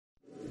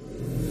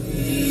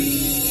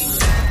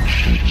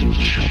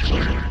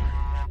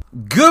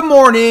Good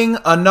morning,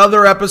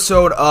 another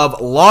episode of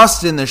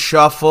Lost in the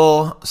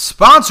Shuffle,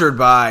 sponsored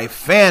by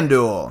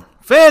FanDuel.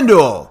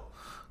 FanDuel,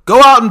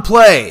 go out and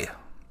play.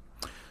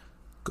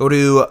 Go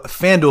to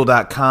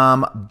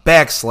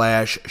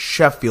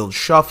FanDuel.com/Sheffield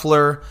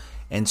Shuffler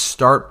and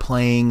start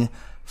playing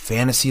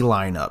fantasy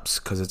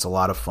lineups because it's a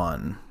lot of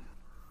fun.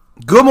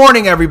 Good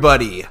morning,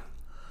 everybody.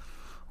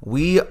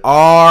 We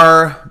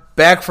are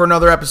back for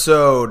another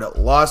episode,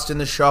 Lost in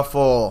the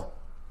Shuffle.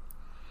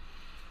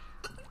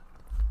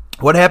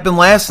 What happened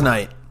last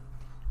night?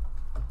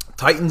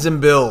 Titans and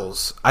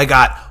Bills. I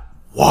got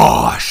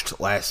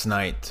washed last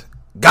night.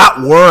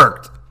 Got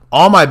worked.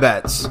 All my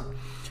bets. I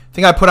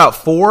think I put out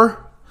four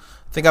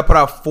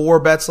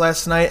bets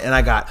last night, and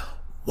I got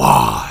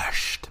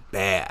washed.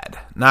 Bad.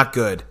 Not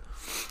good.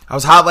 I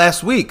was hot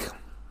last week.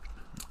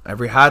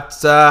 Every hot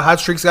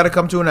streak's got to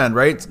come to an end,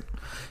 right?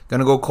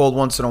 Gonna go cold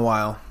once in a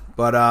while.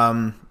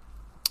 But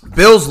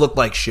Bills looked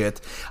like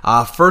shit.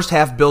 First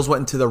half, Bills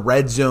went into the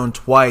red zone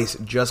twice.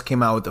 Just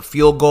came out with a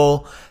field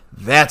goal.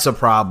 That's a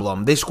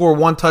problem. They score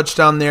one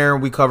touchdown there.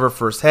 We cover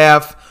first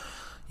half.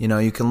 You know,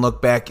 you can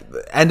look back.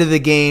 End of the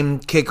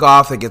game,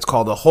 kickoff that gets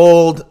called a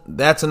hold.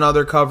 That's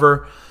another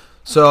cover.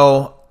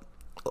 So,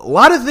 a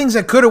lot of things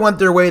that could have went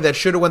their way, that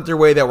should have went their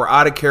way, that were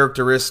out of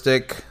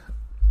characteristic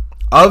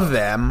of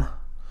them.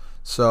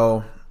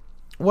 So,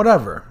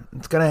 whatever.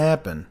 It's going to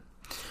happen.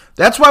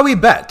 That's why we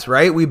bet,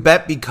 right? We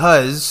bet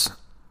because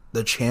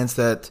the chance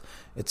that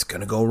it's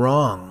going to go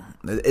wrong.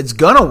 It's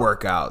going to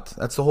work out.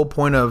 That's the whole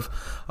point of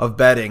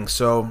betting.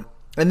 So,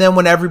 and then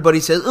when everybody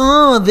says,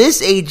 oh,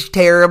 this aged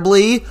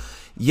terribly.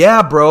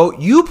 Yeah, bro,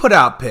 you put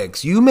out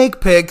picks. You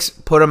make picks,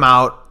 put them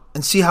out,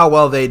 and see how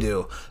well they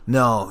do.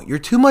 No, you're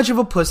too much of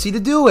a pussy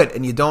to do it,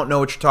 and you don't know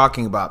what you're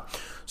talking about.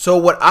 So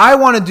what I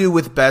want to do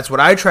with bets,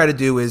 what I try to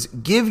do is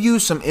give you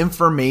some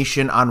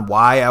information on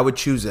why I would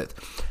choose it.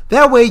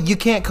 That way you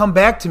can't come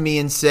back to me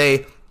and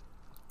say,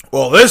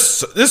 well,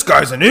 this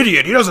guy's an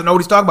idiot. He doesn't know what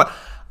he's talking about.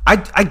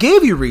 I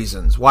gave you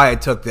reasons why I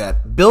took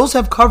that. Bills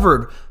have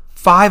covered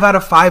 5 out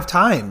of 5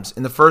 times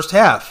in the first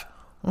half.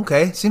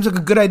 Okay, seems like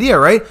a good idea,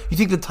 right? You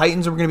think the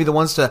Titans are going to be the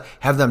ones to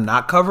have them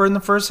not cover in the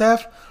first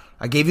half?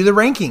 I gave you the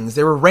rankings.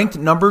 They were ranked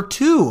number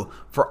 2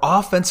 for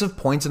offensive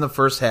points in the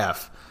first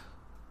half.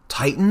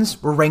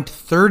 Titans were ranked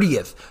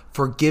 30th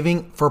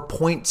for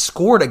points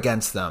scored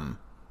against them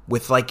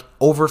with like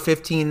over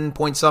 15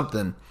 point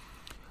something.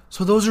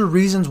 So those are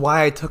reasons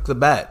why I took the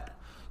bet.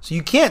 So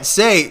you can't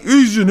say,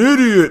 he's an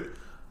idiot.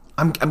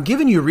 I'm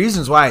giving you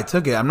reasons why I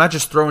took it. I'm not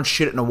just throwing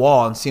shit in a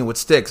wall and seeing what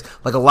sticks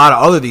like a lot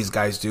of other these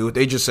guys do.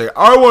 They just say,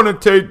 I want to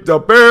take the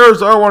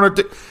Bears,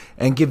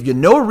 and give you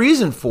no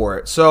reason for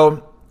it.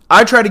 So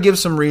I try to give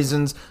some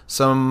reasons,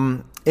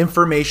 some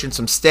information,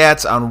 some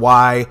stats on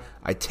why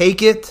I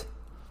take it.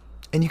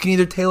 And you can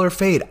either tail or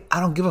fade. I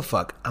don't give a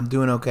fuck. I'm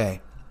doing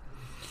okay.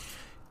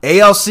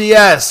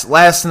 ALCS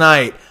last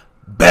night.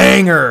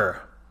 Banger.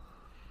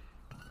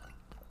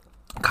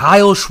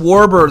 Kyle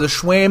Schwarber, the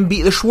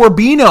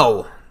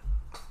Schwarbino.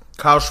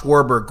 Kyle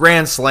Schwarber,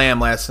 grand slam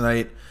last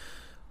night.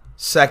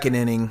 Second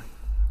inning,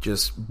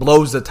 just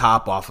blows the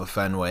top off of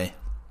Fenway.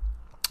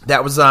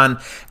 That was on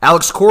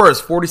Alex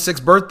Cora's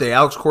 46th birthday.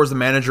 Alex Cora's the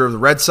manager of the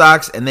Red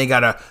Sox, and they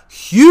got a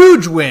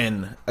huge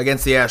win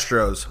against the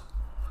Astros.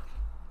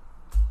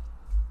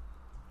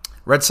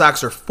 Red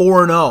Sox are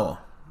 4-0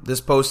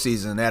 this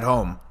postseason at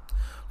home.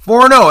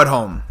 4-0 at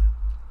home.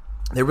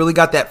 They really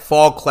got that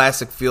fall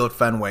classic feel at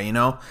Fenway, you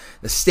know?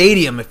 The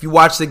stadium, if you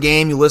watch the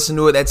game, you listen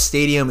to it, that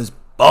stadium is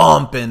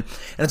bumping. And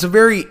it's a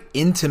very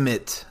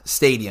intimate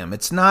stadium.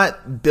 It's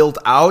not built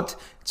out.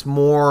 It's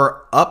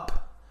more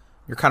up.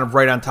 You're kind of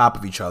right on top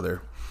of each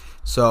other.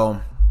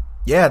 So,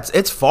 yeah,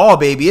 it's fall,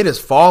 baby. It is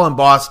fall in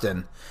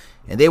Boston.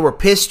 And they were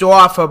pissed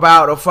off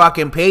about a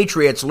fucking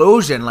Patriots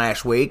losing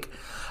last week.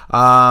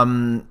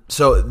 So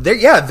they're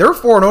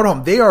 4-0 at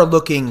home. They are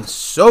looking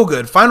so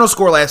good. Final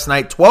score last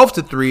night,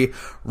 12-3.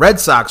 Red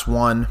Sox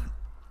won.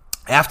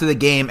 After the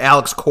game,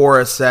 Alex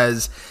Cora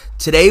says,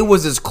 today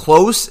was as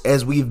close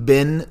as we've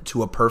been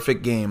to a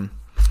perfect game.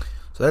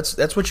 So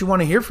that's what you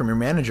want to hear from your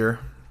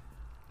manager.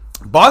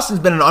 Boston's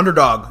been an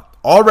underdog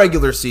all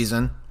regular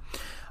season.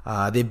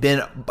 They've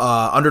been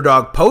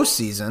underdog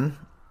postseason,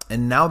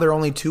 and now they're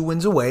only 2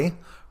 wins away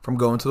from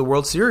going to the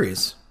World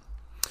Series.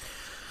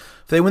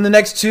 If they win the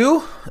next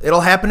 2,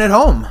 it'll happen at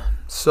home.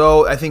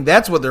 So I think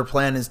that's what their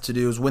plan is to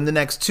do, is win the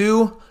next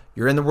 2,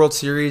 you're in the World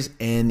Series,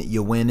 and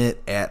you win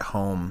it at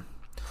home.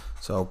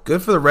 So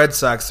good for the Red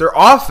Sox. Their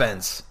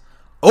offense,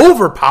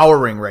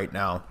 overpowering right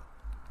now.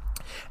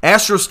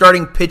 Astros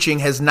starting pitching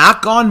has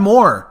not gone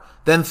more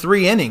than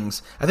 3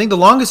 innings. I think the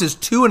longest is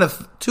 2 and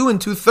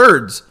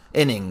 2/3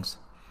 innings.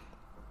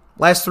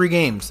 Last 3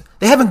 games.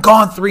 They haven't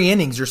gone 3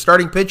 innings. You're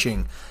starting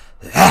pitching.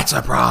 That's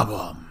a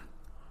problem.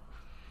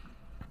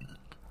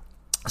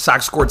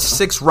 Sox scored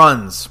 6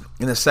 runs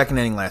in the second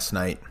inning last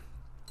night.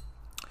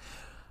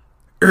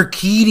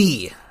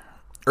 Urquidy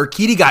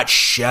got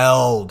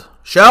shelled.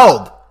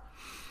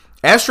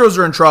 Astros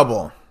are in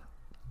trouble.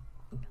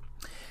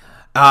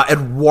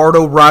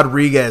 Eduardo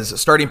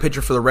Rodriguez, starting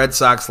pitcher for the Red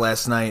Sox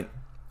last night,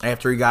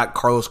 after he got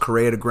Carlos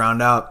Correa to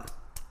ground out.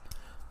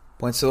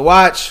 Points to the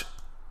watch.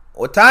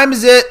 What time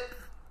is it?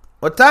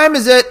 What time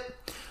is it?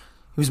 He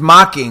was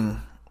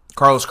mocking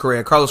Carlos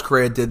Correa. Carlos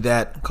Correa did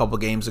that a couple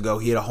games ago.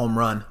 He had a home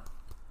run.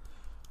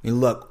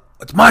 Look,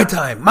 it's my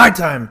time, my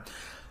time.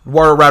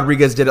 Eduardo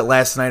Rodriguez did it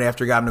last night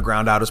after he got him to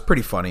ground out. It was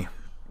pretty funny.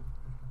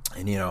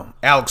 And,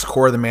 Alex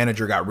Cora, the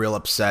manager, got real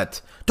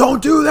upset.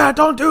 Don't do that,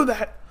 don't do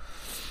that.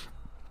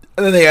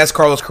 And then they asked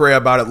Carlos Correa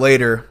about it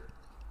later.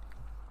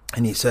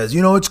 And he says,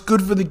 it's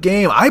good for the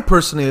game. I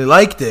personally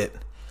liked it.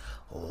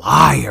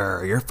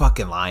 Liar. You're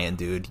fucking lying,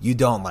 dude. You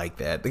don't like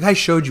that. The guy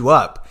showed you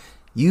up.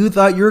 You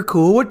thought you were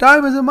cool. What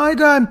time is it? My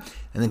time.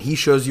 And then he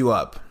shows you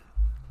up.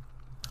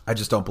 I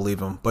just don't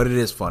believe him. But it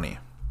is funny.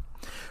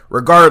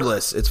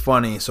 Regardless, it's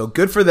funny. So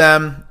good for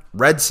them.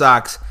 Red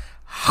Sox,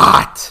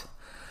 hot.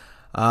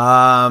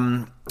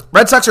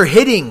 Red Sox are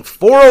hitting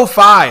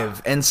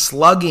 .405 and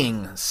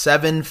slugging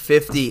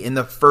 .750 in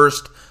the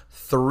first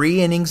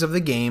 3 innings of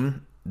the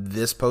game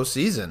this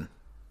postseason.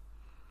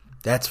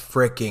 That's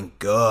freaking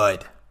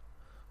good.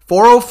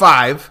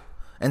 .405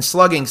 and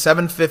slugging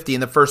 .750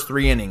 in the first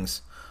 3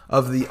 innings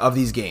of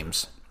these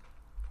games.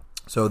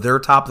 So their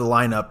top of the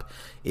lineup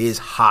is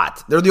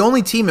hot. They're the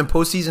only team in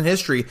postseason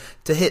history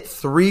to hit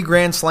 3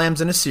 grand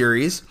slams in a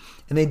series,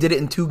 and they did it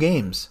in 2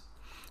 games.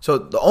 So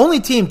the only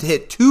team to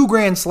hit 2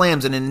 grand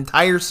slams in an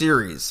entire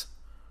series,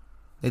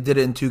 they did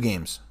it in 2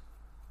 games.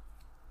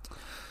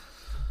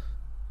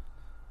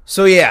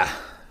 So yeah,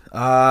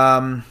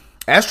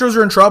 Astros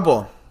are in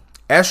trouble.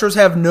 Astros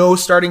have no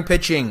starting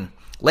pitching.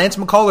 Lance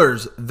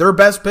McCullers, their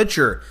best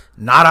pitcher,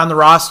 not on the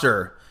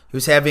roster. He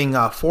was having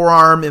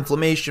forearm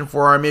inflammation,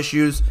 forearm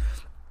issues.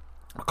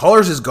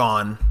 McCullers is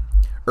gone.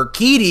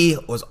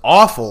 Urquidy was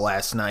awful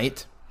last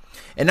night.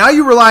 And now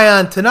you rely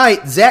on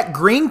tonight Zach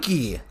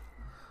Greinke,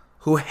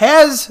 who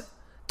has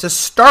to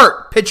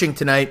start pitching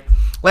tonight.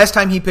 Last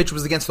time he pitched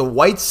was against the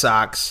White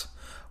Sox,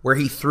 where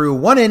he threw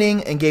 1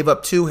 inning and gave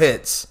up 2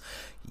 hits.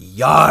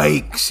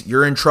 Yikes.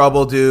 You're in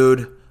trouble,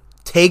 dude.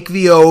 Take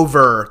the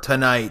over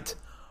tonight.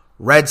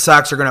 Red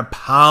Sox are going to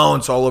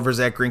pounce all over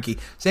Zach Greinke.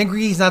 Zach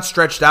Greinke's not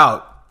stretched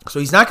out, so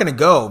he's not going to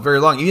go very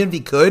long. Even if he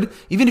could,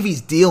 even if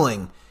he's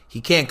dealing,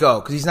 he can't go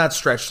because he's not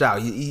stretched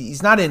out.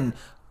 He's not in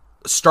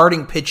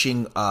starting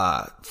pitching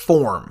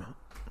form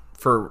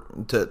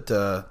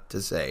to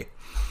say.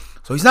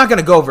 So he's not going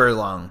to go very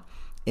long.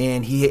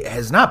 And he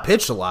has not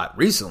pitched a lot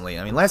recently.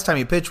 I mean, last time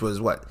he pitched was,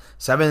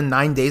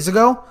 7-9 days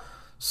ago?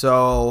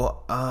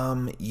 So,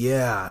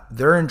 yeah,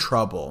 they're in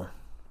trouble.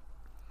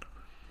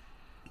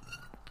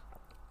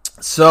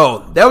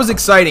 So, that was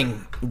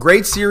exciting.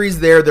 Great series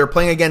there. They're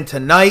playing again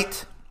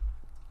tonight.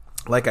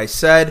 Like I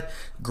said,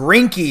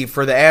 Greinke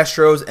for the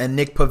Astros and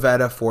Nick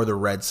Pivetta for the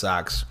Red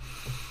Sox.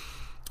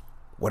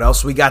 What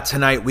else we got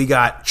tonight? We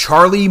got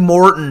Charlie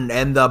Morton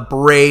and the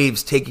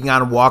Braves taking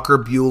on Walker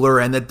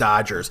Buehler and the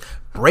Dodgers.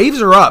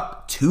 Braves are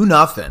up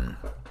 2-0.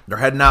 They're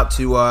heading out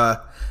to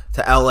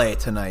LA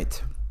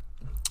tonight.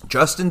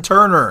 Justin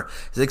Turner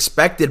is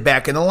expected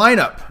back in the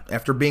lineup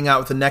after being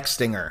out with a neck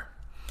stinger.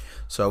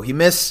 So he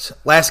missed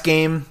last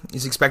game.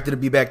 He's expected to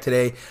be back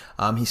today.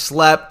 He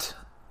slept.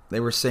 They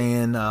were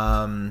saying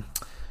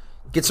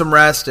get some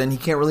rest, and he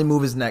can't really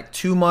move his neck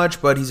too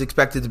much, but he's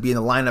expected to be in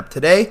the lineup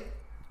today.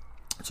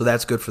 So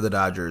that's good for the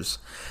Dodgers.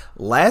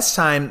 Last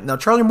time, now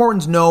Charlie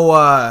Morton's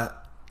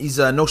he's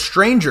no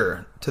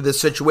stranger to this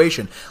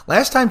situation.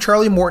 Last time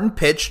Charlie Morton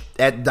pitched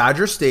at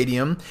Dodger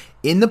Stadium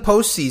in the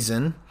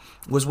postseason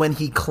was when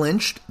he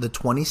clinched the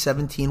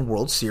 2017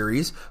 World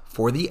Series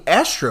for the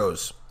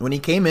Astros, when he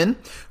came in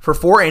for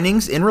 4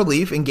 innings in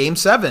relief in Game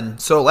 7.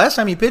 So last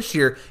time he pitched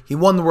here, he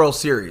won the World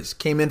Series.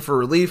 Came in for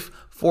relief,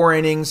 4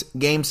 innings,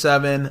 Game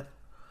 7,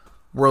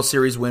 World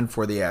Series win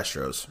for the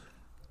Astros.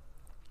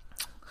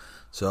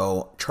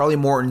 So Charlie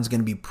Morton's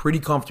going to be pretty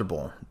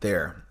comfortable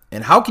there.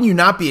 And how can you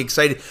not be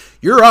excited?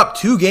 You're up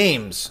 2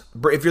 games.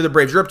 If you're the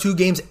Braves, you're up 2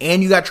 games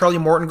and you got Charlie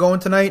Morton going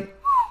tonight.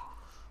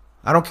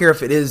 I don't care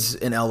if it is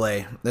in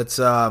LA. That's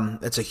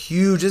a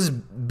huge, this is a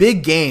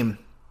big game.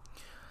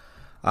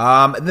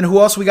 And then who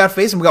else we got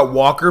facing? We got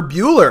Walker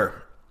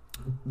Buehler.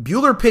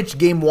 Buehler pitched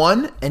Game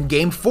 1 and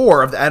Game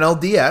 4 of the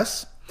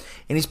NLDS,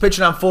 and he's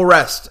pitching on full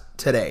rest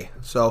today.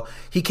 So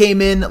he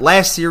came in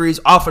last series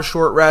off a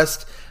short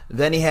rest.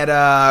 Then he had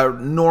a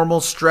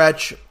normal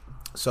stretch.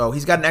 So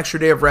he's got an extra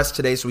day of rest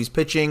today. So he's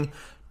pitching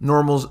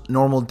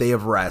normal day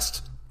of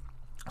rest.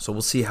 So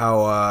we'll see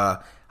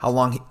how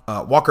long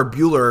Walker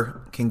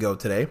Buehler can go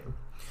today.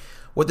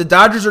 What the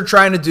Dodgers are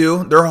trying to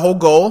do, their whole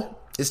goal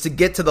is to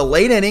get to the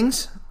late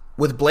innings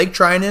with Blake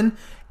Trinan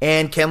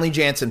and Kenley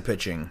Jansen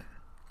pitching.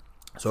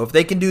 So if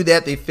they can do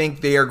that, they think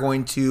they are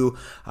going to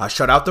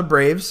shut out the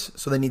Braves.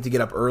 So they need to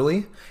get up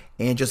early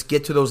and just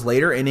get to those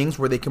later innings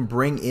where they can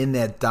bring in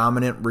that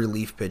dominant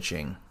relief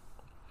pitching.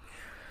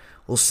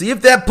 We'll see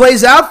if that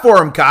plays out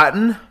for him,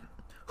 Cotton.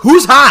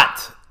 Who's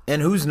hot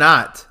and who's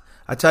not?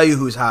 I tell you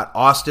who's hot.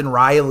 Austin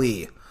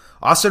Riley.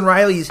 Austin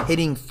Riley is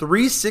hitting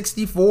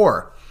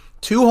 .364,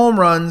 2 home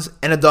runs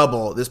and a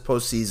double this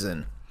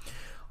postseason.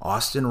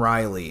 Austin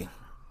Riley.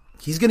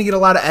 He's going to get a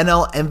lot of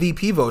NL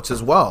MVP votes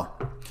as well.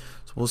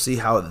 So we'll see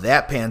how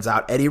that pans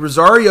out. Eddie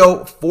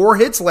Rosario, 4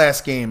 hits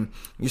last game.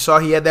 You saw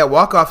he had that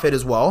walk-off hit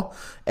as well.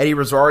 Eddie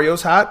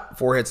Rosario's hot,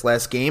 4 hits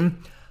last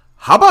game.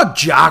 How about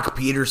Jock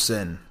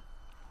Peterson?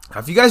 Now,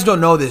 if you guys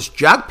don't know this,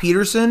 Jock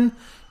Peterson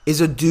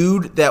is a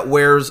dude that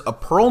wears a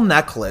pearl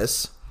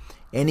necklace,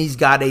 and he's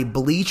got a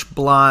bleach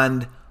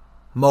blonde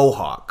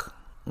mohawk,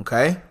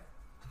 okay?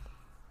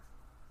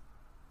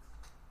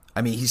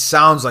 I mean, he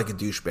sounds like a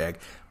douchebag,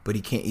 but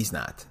he's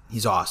not.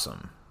 He's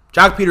awesome.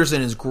 Jock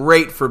Peterson is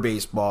great for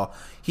baseball.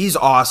 He's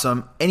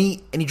awesome, and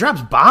he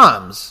drops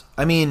bombs.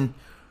 I mean,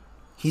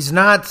 he's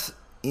not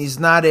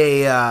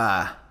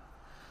a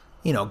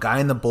guy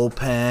in the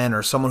bullpen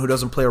or someone who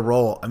doesn't play a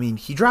role. I mean,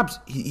 he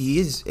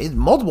is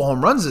multiple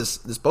home runs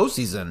this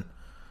postseason.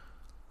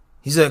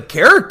 He's a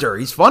character.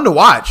 He's fun to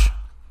watch.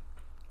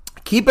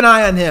 Keep an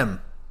eye on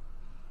him.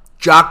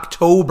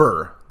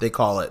 Jocktober, they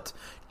call it.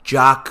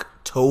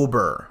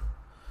 Jocktober.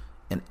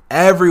 And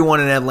everyone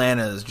in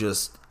Atlanta is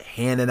just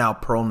handing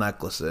out pearl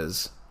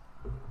necklaces.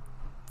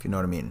 If you know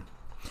what I mean.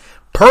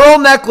 Pearl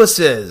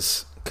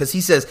necklaces. Because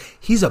he says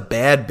he's a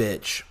bad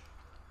bitch.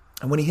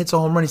 And when he hits a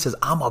home run, he says,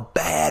 I'm a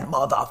bad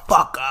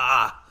motherfucker.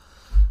 I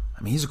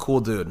mean, he's a cool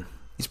dude.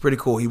 He's pretty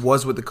cool. He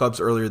was with the Cubs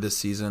earlier this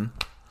season.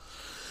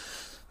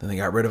 Then they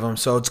got rid of him.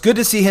 So it's good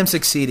to see him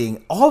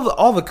succeeding.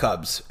 All the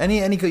Cubs. Any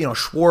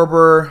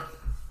Schwarber.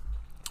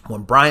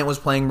 When Bryant was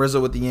playing Rizzo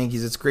with the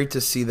Yankees, it's great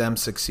to see them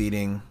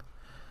succeeding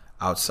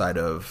outside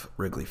of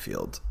Wrigley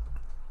Field.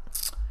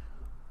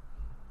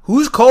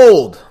 Who's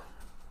cold?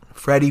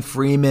 Freddie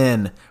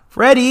Freeman.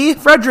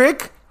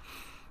 Frederick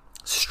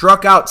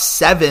struck out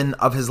 7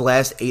 of his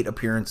last 8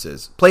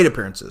 plate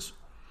appearances.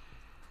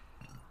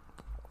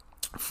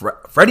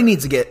 Freddie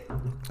needs to get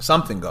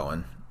something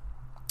going.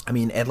 I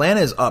mean,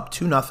 Atlanta is up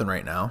 2-0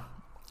 right now,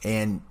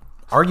 and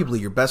arguably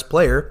your best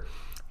player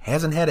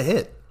hasn't had a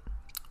hit.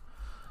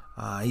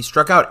 He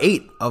struck out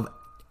 8 of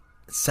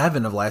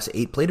 7 of the last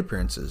 8 plate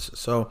appearances.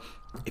 So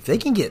if they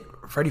can get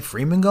Freddie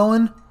Freeman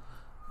going,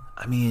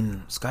 I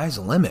mean, sky's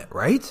the limit,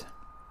 right?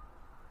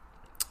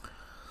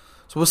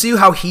 So we'll see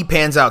how he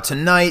pans out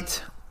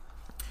tonight.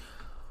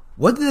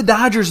 What do the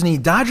Dodgers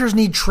need? Dodgers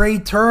need Trey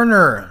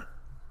Turner.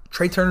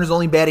 Trey Turner's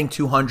only batting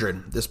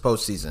 .200 this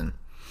postseason.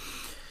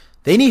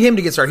 They need him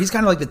to get started. He's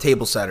kind of like the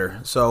table setter.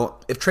 So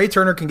if Trey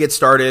Turner can get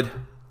started,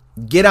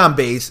 get on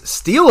base,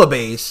 steal a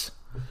base,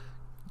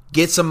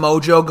 get some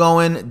mojo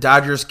going,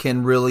 Dodgers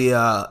can really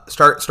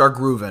start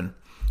grooving.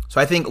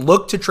 So I think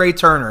look to Trey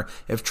Turner.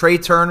 If Trey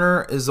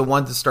Turner is the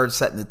one to start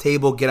setting the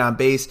table, get on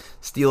base,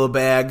 steal a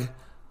bag,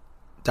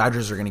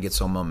 Dodgers are going to get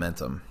some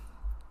momentum.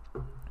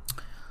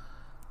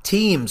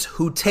 Teams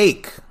who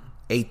take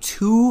a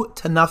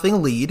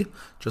 2-0 lead,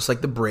 just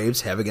like the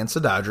Braves have against the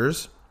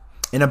Dodgers,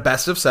 in a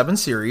best-of-7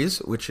 series,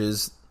 which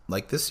is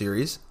like this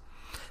series,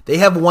 they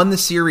have won the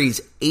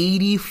series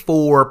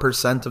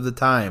 84% of the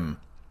time.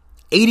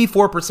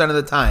 84% of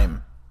the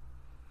time.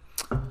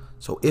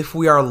 So if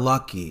we are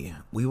lucky,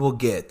 we will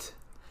get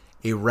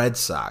a Red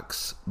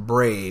Sox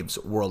Braves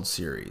World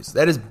Series.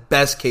 That is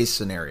best case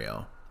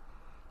scenario.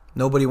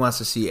 Nobody wants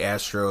to see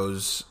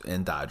Astros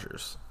and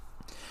Dodgers.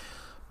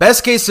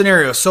 Best case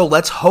scenario. So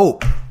let's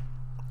hope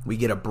we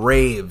get a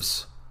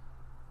Braves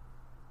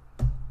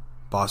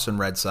Boston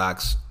Red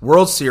Sox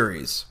World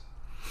Series.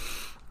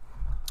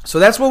 So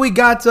that's what we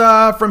got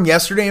from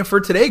yesterday and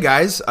for today,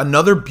 guys.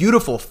 Another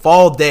beautiful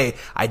fall day.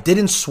 I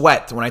didn't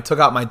sweat when I took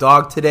out my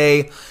dog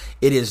today.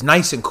 It is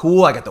nice and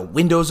cool. I got the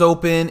windows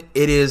open.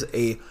 It is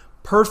a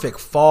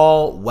perfect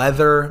fall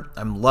weather.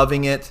 I'm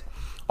loving it.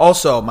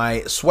 Also, my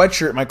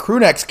sweatshirt, my crew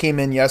necks came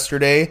in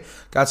yesterday.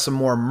 Got some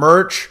more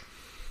merch.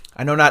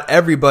 I know not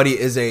everybody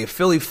is a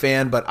Philly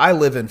fan, but I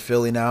live in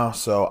Philly now,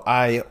 so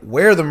I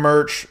wear the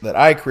merch that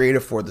I created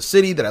for the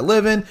city that I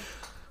live in.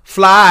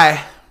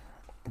 Fly,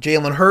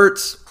 Jalen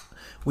Hurts.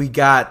 We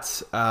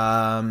got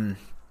a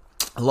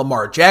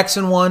Lamar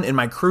Jackson one in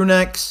my crew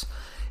necks.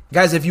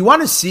 Guys, if you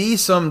want to see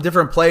some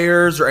different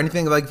players or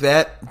anything like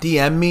that,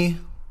 DM me,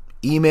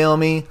 email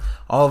me.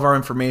 All of our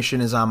information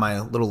is on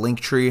my little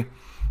link tree.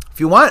 If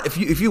you want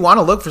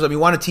to look for something, you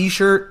want a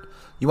T-shirt,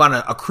 you want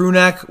a crew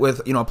neck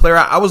with a player.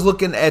 I was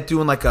looking at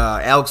doing like a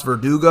Alex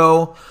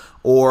Verdugo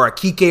or a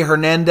Kike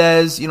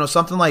Hernandez,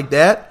 something like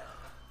that.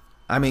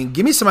 I mean,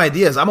 give me some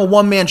ideas. I'm a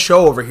one-man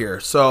show over here,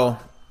 so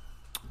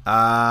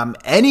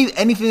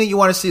anything that you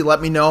want to see,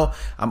 let me know.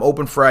 I'm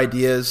open for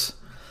ideas.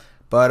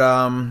 But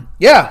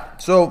yeah,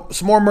 so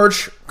some more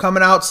merch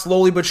coming out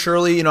slowly but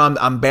surely.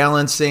 I'm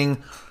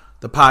balancing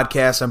the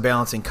podcast, I'm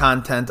balancing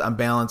content, I'm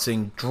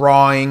balancing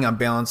drawing, I'm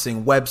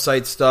balancing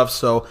website stuff.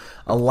 So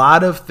a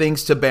lot of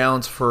things to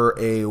balance for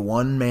a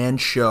one-man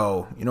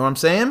show. You know what I'm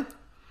saying?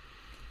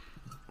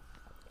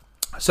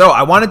 So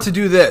I wanted to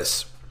do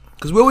this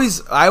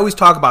because I always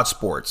talk about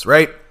sports,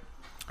 right?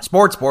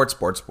 Sports.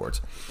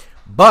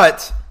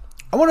 But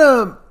I want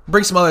to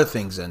bring some other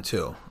things in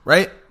too,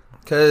 right?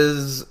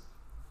 Because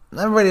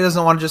everybody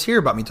doesn't want to just hear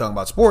about me talking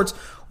about sports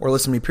or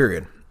listen to me,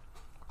 period.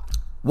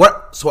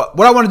 What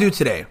I want to do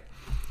today,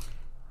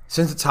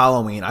 since it's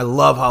Halloween, I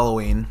love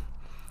Halloween.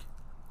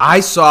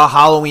 I saw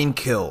Halloween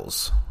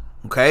Kills.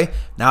 Okay?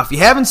 Now, if you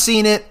haven't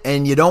seen it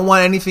and you don't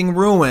want anything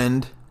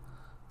ruined,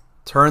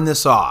 turn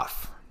this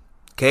off.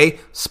 Okay?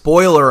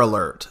 Spoiler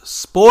alert.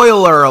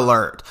 Spoiler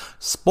alert.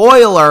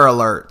 Spoiler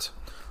alert.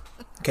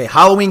 Okay,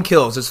 Halloween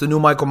Kills. It's the new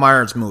Michael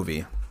Myers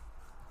movie.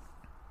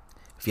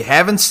 If you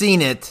haven't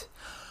seen it,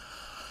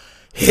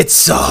 it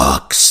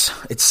sucks.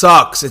 It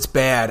sucks. It's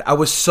bad. I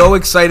was so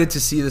excited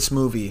to see this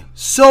movie.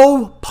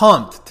 So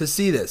pumped to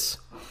see this.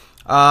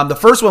 The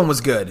first one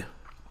was good.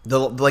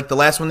 The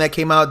last one that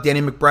came out,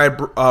 Danny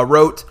McBride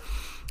wrote.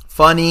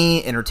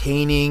 Funny,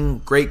 entertaining,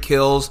 great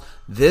kills.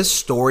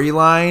 This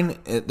storyline,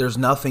 there's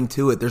nothing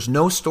to it. There's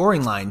no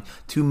storyline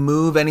to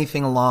move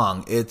anything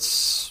along.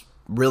 It's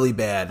really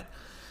bad.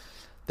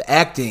 The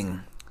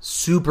acting,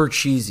 super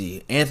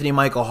cheesy. Anthony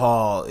Michael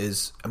Hall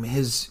is,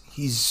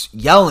 he's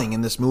yelling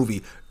in this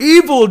movie,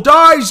 "Evil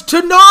dies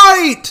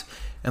tonight!"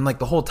 And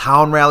the whole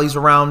town rallies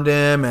around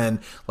him, and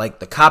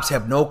the cops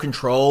have no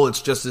control.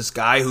 It's just this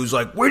guy who's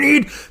like, "We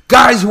need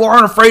guys who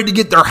aren't afraid to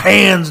get their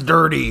hands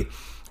dirty."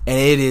 And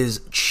it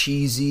is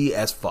cheesy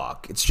as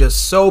fuck. It's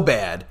just so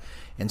bad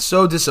and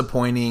so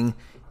disappointing.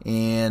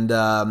 And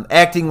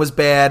acting was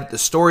bad. The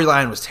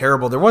storyline was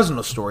terrible. There wasn't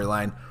no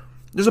storyline.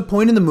 There's a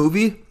point in the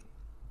movie,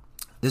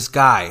 this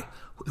guy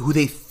who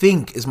they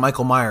think is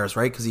Michael Myers,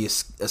 right? Because he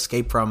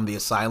escaped from the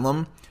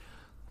asylum.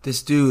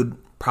 This dude,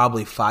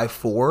 probably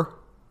 5'4",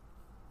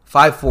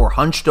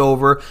 hunched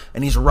over,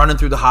 and he's running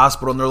through the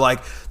hospital, and they're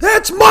like,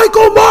 "That's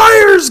Michael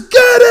Myers!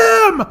 Get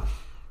him!"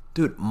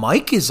 Dude,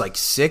 Mike is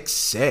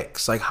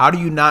 6'6". How do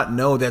you not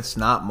know that's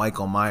not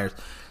Michael Myers?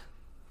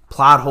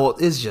 Plot hole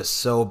is just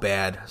so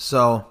bad.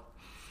 So,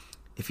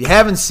 if you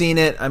haven't seen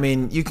it,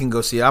 you can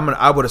go see it.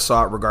 I would have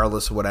saw it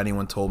regardless of what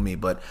anyone told me.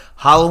 But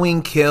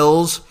Halloween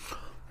Kills,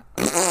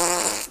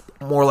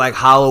 more like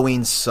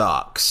Halloween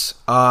Sucks.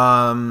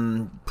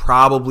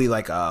 Probably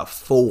a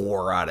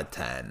 4 out of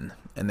 10.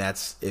 And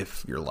that's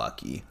if you're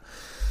lucky.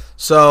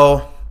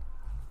 So,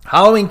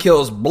 Halloween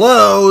Kills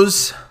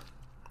blows.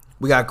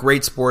 We got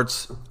great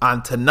sports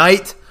on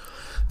tonight.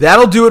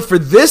 That'll do it for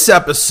this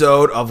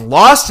episode of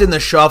Lost in the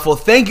Shuffle.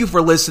 Thank you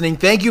for listening.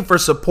 Thank you for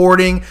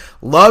supporting.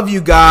 Love you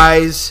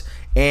guys.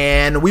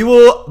 And we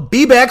will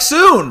be back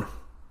soon.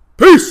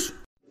 Peace.